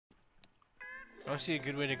I see a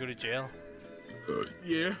good way to go to jail.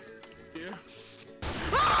 Yeah.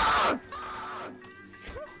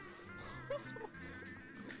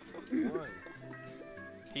 What?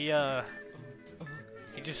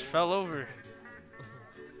 He just fell over.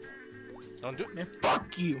 Don't do it. Man,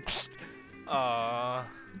 fuck you.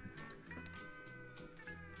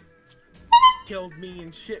 Killed me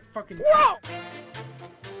and shit. Fucking. Whoa!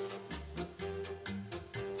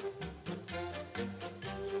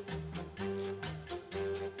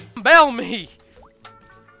 Bail me!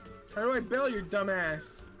 How do I bail your dumb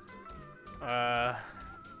ass? I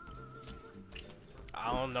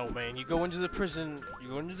don't know, man. You go into the prison, you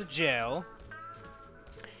go into the jail,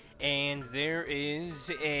 and there's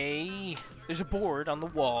a board on the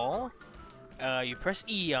wall. You press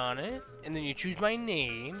E on it, and then you choose my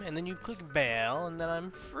name, and then you click bail, and then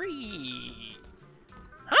I'm free.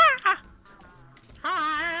 Ha!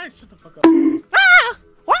 Hi! Shut the fuck up. Ah!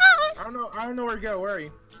 What? I don't know where to go. Where are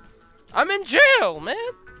you? I'm in jail, man.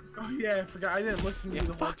 Oh yeah, I forgot. I didn't listen to you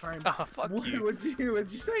the whole time. Oh, fuck you.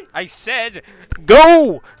 What'd you say? I said,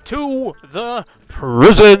 go to the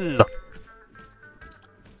prison,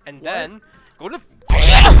 and then go to.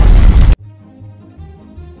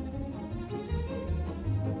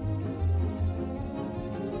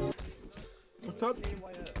 What's up?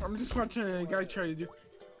 I'm just watching a guy try to do.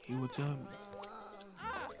 Hey, what's up?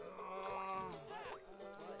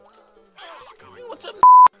 Hey, what's up?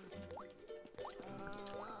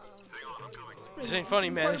 This ain't funny,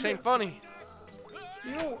 man. This ain't funny.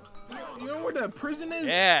 You know where the prison is?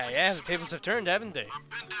 Yeah. The tables have turned, haven't they?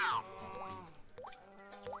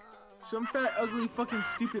 Some fat, ugly, fucking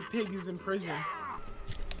stupid pig is in prison.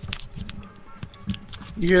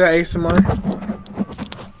 You hear that ASMR?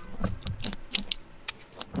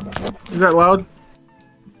 Is that loud?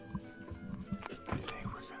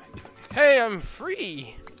 Hey, I'm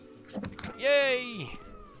free! Yay!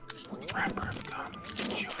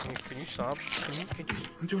 Can you stop? Can you?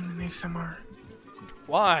 I'm doing an ASMR.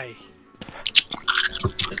 Why?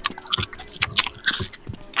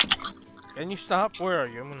 Can you stop? Where are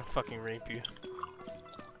you? I'm gonna fucking rape you.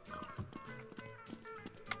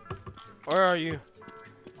 Where are you?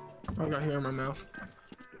 I got hair in my mouth.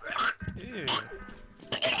 Ew.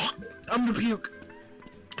 I'm the puke.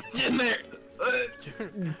 Get in there.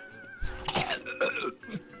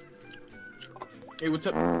 Hey, what's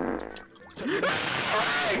up?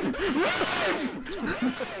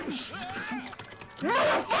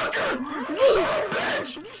 Motherfucker!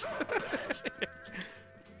 Bitch!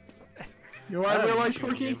 You know what I realized,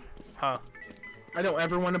 Porky? Huh? I don't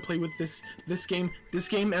ever want to play with this game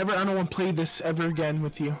ever. I don't want to play this ever again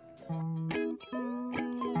with you.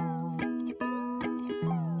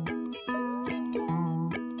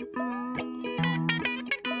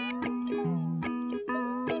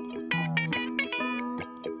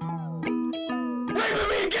 Play with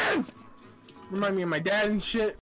me again! Remind me of my dad and shit.